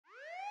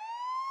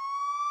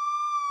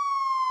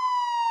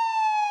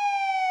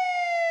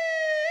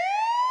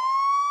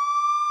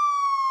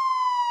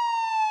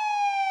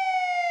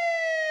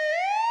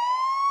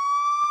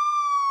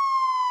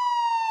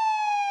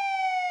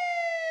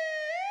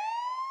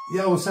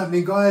Yo, what's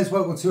happening, guys?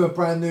 Welcome to a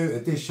brand new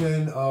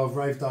edition of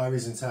Rave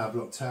Diaries and Tower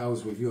Block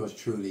Tales with yours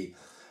truly,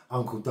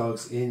 Uncle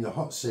Doug's in the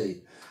hot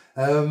seat.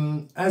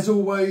 As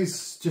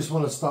always, just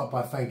want to start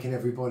by thanking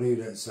everybody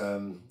that's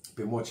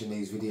been watching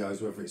these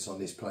videos, whether it's on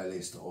this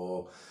playlist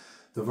or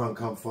the Run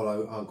Come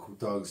Follow Uncle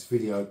Doug's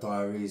video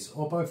diaries,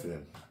 or both of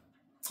them.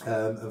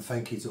 And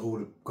thank you to all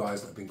the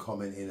guys that have been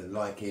commenting and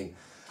liking,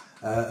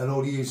 and all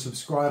of you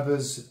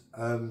subscribers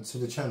to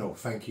the channel.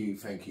 Thank you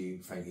from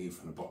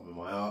the bottom of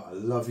my heart. I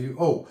love you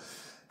all.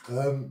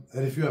 And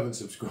if you haven't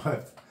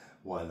subscribed,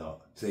 why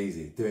not? It's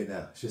easy. Do it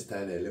now. It's just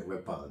down there, little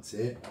red button. See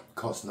it?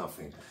 Costs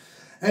nothing.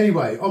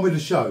 Anyway, on with the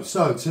show.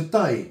 So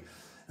today,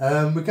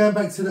 we're going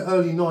back to the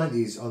early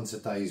 90s on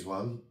today's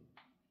one.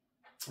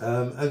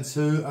 And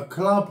to a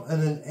club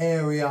and an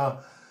area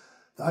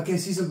that I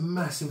guess isn't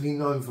massively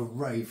known for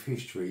rave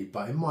history,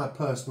 but in my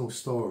personal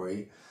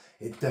story,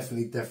 it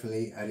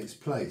definitely had its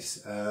place.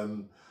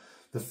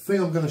 The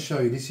thing I'm going to show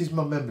you, this is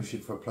my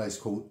membership for a place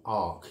called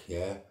Arc,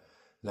 yeah?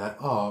 Now,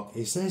 Arc,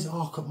 it says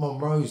Arc at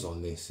Monroes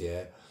on this,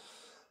 yeah?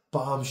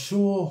 But I'm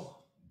sure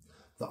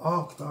the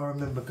Arc that I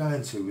remember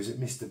going to was at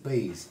Mr.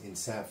 B's in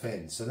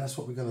Southend. So that's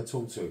what we're going to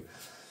talk to.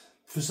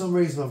 For some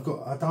reason,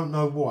 I don't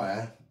know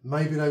why.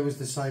 Maybe they was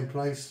the same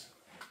place.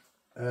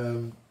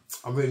 I'm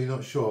really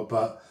not sure,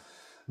 but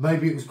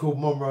maybe it was called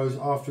Monroes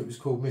after it was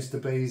called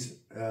Mr. B's.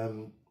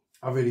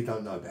 I really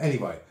don't know. But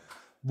anyway,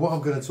 what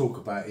I'm going to talk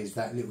about is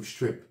that little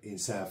strip in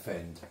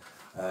Southend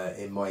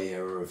in my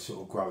era of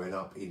sort of growing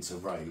up into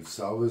rave.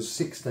 So I was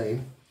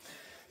 16.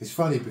 It's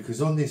funny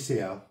because on this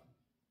here,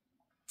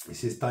 it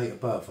says date of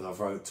birth, and I've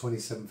wrote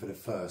 27th of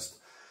the 1st,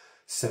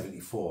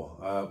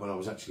 74, when I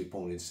was actually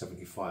born in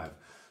 75.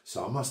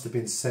 So I must have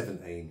been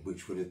 17,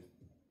 which would have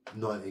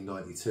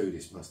 1992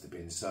 this must have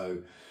been. So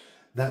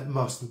that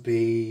must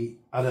be,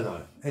 I don't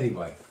know.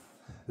 Anyway,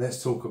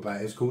 let's talk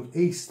about it. It's called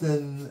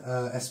Eastern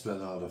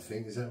Esplanade, I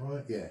think. Is that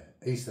right? Yeah,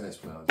 Eastern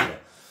Esplanade, yeah.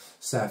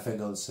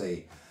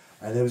 Southend-on-Sea.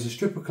 And there was a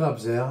strip of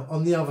clubs there.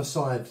 On the other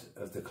side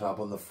of the club,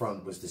 on the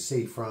front, was the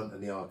seafront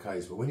and the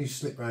arcades. But when you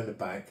slip round the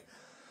back,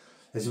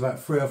 there's about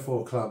 3 or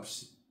 4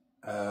 clubs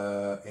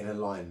in a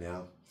line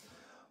now.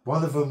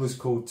 One of them was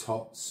called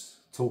Tots,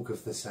 Talk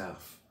of the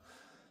South.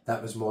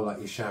 That was more like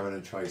your Sharon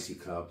and Tracy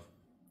club.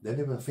 Then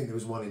I think there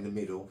was one in the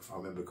middle, if I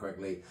remember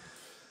correctly.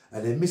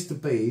 And then Mr.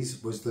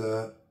 B's was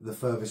the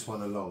furthest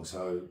one along,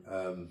 so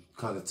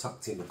kind of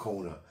tucked in the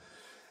corner.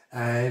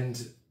 And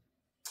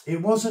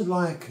it wasn't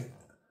like,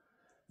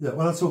 look,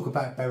 when I talk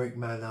about Berwick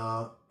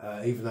Manor,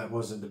 even though it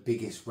wasn't the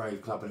biggest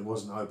rave club and it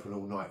wasn't open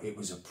all night, it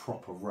was a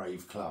proper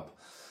rave club.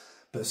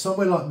 But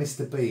somewhere like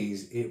Mr.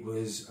 B's, it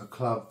was a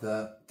club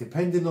that,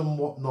 depending on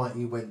what night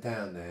you went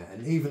down there,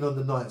 and even on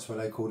the nights where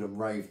they called them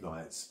rave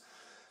nights,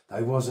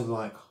 they wasn't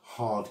like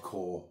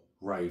hardcore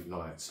rave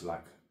nights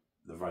like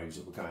the raves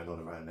that were going on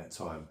around that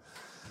time.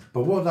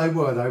 But what they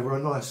were a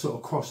nice sort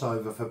of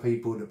crossover for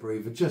people that were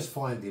either just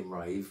finding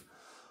rave,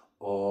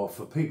 or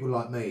for people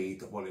like me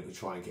that wanted to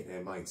try and get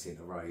their mates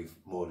into rave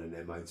more than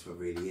their mates were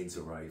really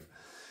into rave.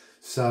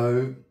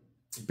 So,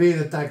 being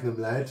a Dagenham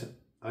lad,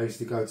 I used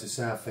to go to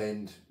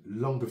Southend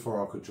long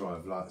before I could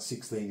drive, like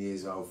 16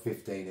 years old,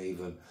 15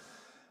 even.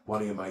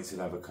 One of your mates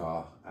would have a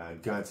car,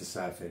 and going to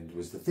Southend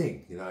was the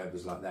thing. You know, it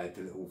was like they had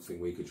the little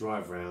thing we could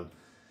drive around.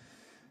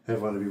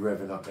 Everyone would be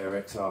revving up their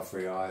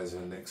XR3Is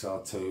and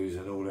XR2s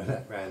and all of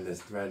that around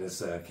the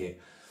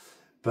circuit.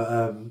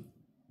 But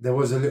there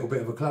was a little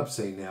bit of a club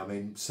scene now. I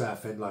mean,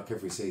 Southend, like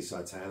every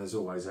seaside town, has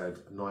always had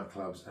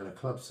nightclubs and a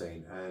club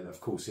scene. And of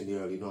course, in the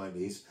early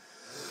 90s,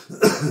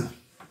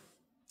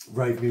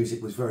 rave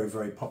music was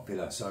very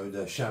popular. So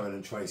the Sharon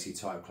and Tracy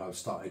type clubs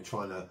started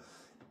trying to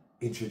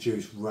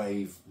introduce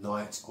rave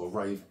nights or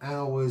rave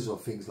hours or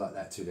things like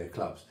that to their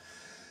clubs.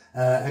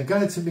 And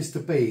going to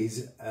Mr.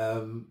 B's,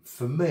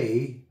 for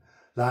me,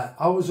 like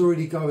I was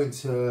already going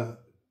to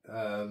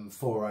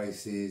 4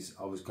 races.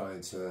 I was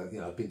going to, you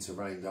know, I'd been to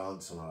Rain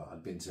Dance and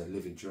I'd been to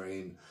Living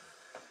Dream,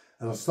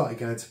 and I started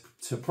going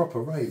to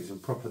proper raves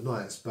and proper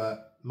nights.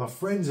 But my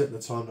friends at the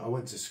time that I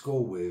went to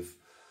school with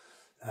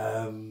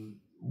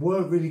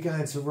weren't really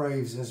going to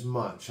raves as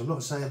much. I'm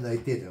not saying they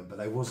didn't, but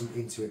they wasn't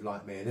into it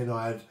like me. And then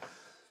I had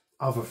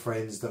other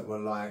friends that were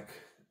like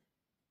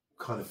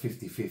kind of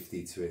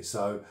 50-50 to it.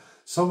 So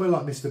somewhere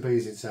like Mr.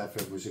 B's in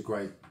Southend was a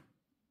great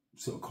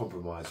sort of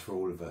compromise for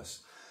all of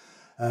us.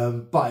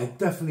 But it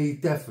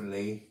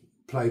definitely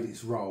played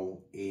its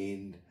role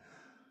in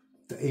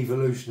the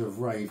evolution of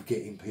rave,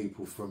 getting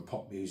people from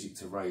pop music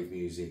to rave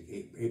music.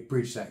 It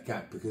bridged that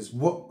gap, because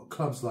what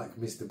clubs like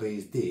Mr.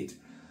 B's did,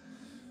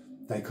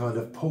 they kind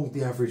of pulled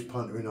the average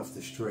punter in off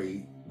the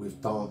street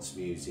with dance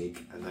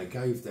music, and they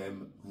gave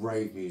them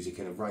rave music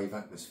and a rave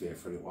atmosphere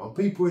for a little while.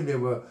 People in there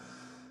were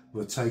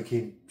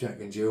taking Jack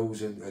and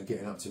Jills and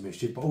getting up to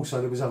mischief, but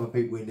also there was other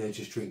people in there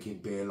just drinking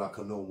beer like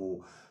a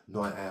normal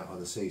night out on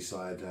the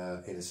seaside,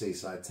 in a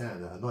seaside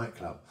town at a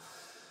nightclub.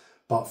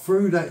 But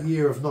through that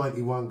year of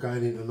 91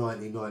 going into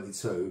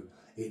 1992,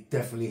 it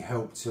definitely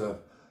helped to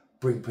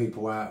bring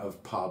people out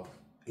of pub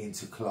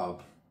into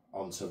club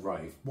onto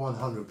rave,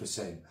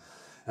 100%.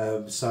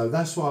 So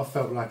that's why I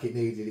felt like it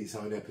needed its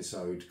own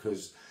episode,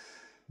 because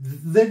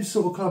them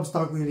sort of clubs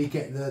don't really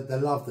get the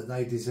love that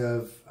they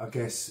deserve. I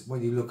guess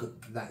when you look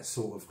at that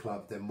sort of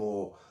club, they're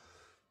more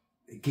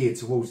geared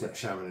towards that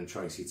Sharon and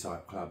Tracy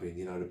type clubbing,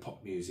 you know, the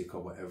pop music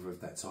or whatever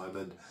of that time.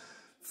 And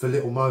for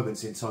little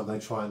moments in time, they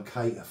try and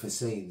cater for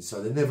scenes.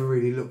 So they're never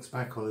really looked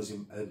back on as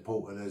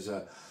important as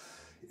a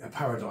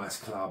Paradise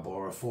Club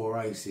or a Four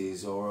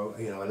Aces or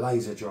a, you know, a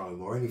Laserdrome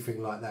or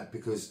anything like that,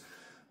 because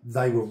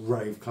they were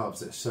rave clubs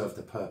that served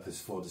the purpose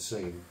for the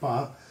scene.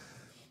 But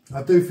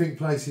I do think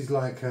places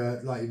like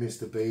your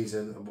Mr. B's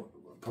and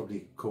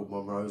probably called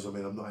Monroes. I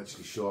mean, I'm not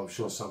actually sure. I'm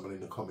sure someone in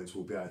the comments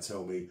will be able to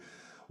tell me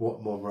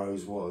what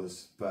Monroes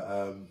was,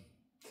 but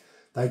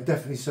they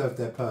definitely served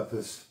their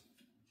purpose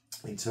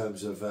in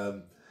terms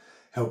of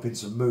helping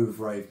to move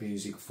rave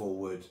music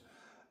forward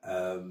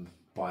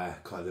by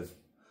kind of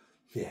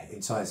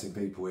enticing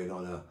people in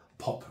on a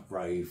pop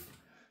rave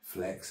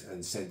flex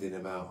and sending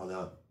them out on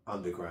a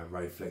underground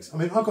rave flex. I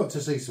mean, I got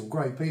to see some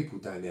great people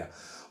down there.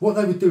 What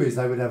they would do is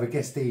they would have a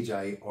guest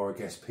DJ or a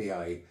guest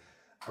PA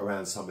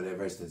around some of their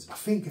residents. I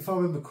think, if I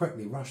remember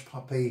correctly, Rush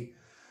Puppy,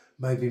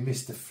 maybe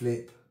Mr.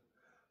 Flip,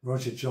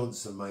 Roger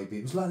Johnson maybe.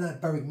 It was like that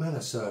Berwick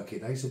Manor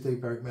circuit. They used to do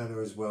Berwick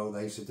Manor as well.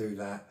 They used to do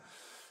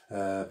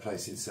that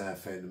place in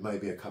Southend, and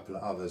maybe a couple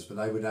of others. But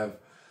they would have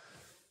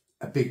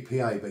a big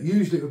PA. But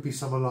usually it would be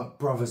someone like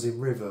Brothers in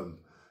Rhythm.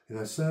 You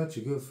know, such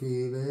a good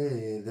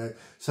feeling.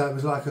 So it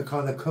was like a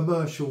kind of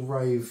commercial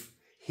rave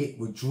hit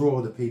would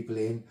draw the people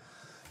in.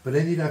 But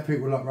then you'd have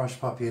people like Rush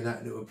Puppy and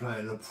that were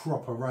playing the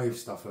proper rave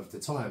stuff of the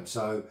time.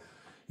 So,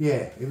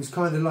 yeah, it was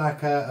kind of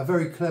like a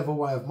very clever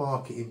way of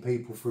marketing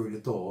people through the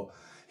door,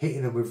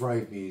 hitting them with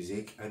rave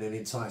music and then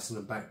enticing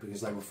them back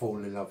because they were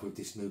falling in love with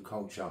this new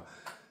culture,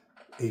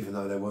 even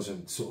though they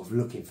wasn't sort of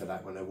looking for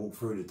that when they walked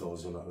through the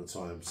doors a lot of the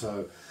time.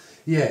 So,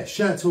 yeah,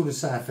 shout out to all the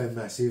Southend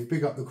Massive.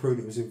 Big up the crew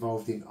that was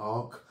involved in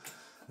ARC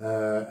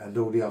and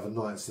all the other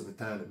nights that were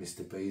down at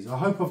Mr. B's. I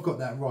hope I've got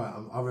that right.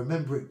 I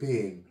remember it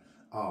being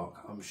ARC,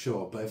 I'm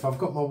sure. But if I've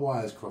got my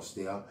wires crossed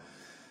here,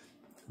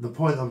 the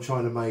point I'm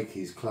trying to make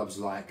is clubs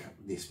like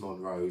this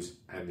Monroes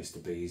and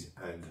Mr. B's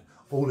and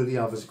all of the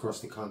others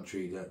across the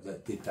country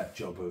that did that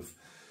job of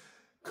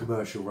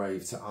commercial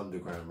rave to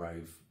underground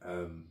rave.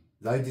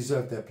 They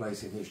deserve their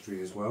place in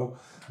history as well.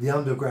 The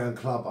underground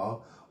clubber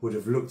would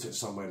have looked at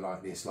somewhere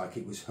like this like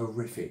it was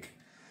horrific.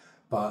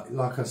 But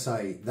like I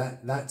say,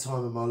 that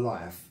time of my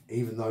life,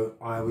 even though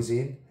I was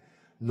in,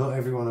 not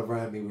everyone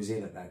around me was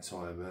in at that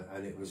time,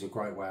 and it was a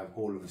great way of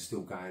all of us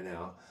still going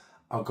out.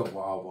 I got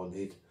what I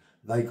wanted,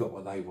 they got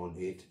what they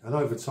wanted, and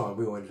over time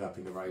we all ended up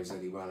in the raves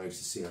anyway. I used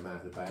to see them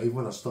out and about. Even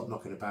when I stopped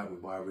knocking about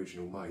with my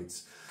original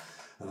mates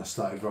and I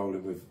started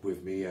rolling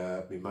with me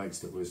mates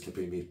that was to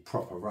be me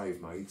proper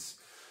rave mates,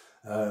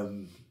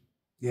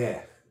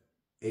 yeah,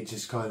 it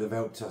just kind of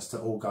helped us to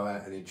all go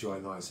out and enjoy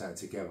nights out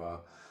together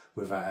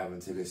without having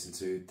to listen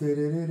to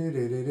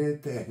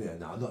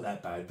no, not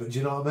that bad, but do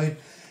you know what I mean?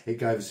 It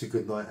gave us a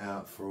good night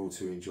out for all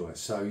to enjoy.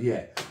 So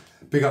yeah,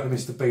 big up to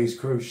Mr. B's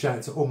crew. Shout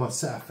out to all my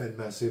Southend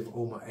Massive,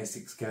 all my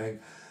Essex gang.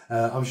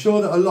 I'm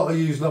sure that a lot of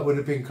you would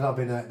have been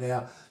clubbing out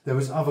there. There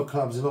was other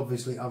clubs and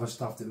obviously other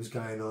stuff that was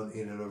going on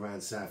in and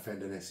around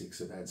Southend and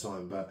Essex at that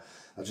time, but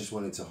I just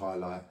wanted to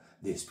highlight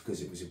this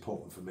because it was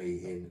important for me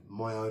in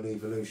my own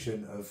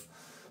evolution of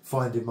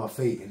finding my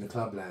feet in the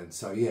clubland.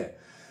 So yeah,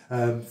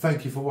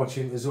 thank you for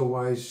watching as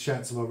always. Shout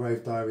out to my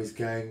Rave Diaries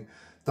gang.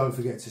 Don't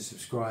forget to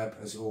subscribe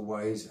as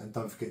always, and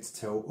don't forget to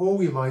tell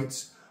all your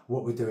mates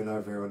what we're doing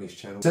over here on this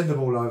channel. Send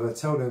them all over,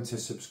 tell them to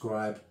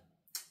subscribe,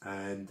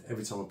 and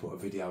every time I put a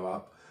video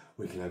up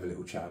we can have a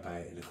little chat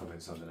about it in the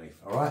comments underneath.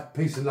 Alright,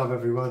 peace and love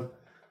everyone.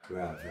 We're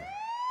out of here.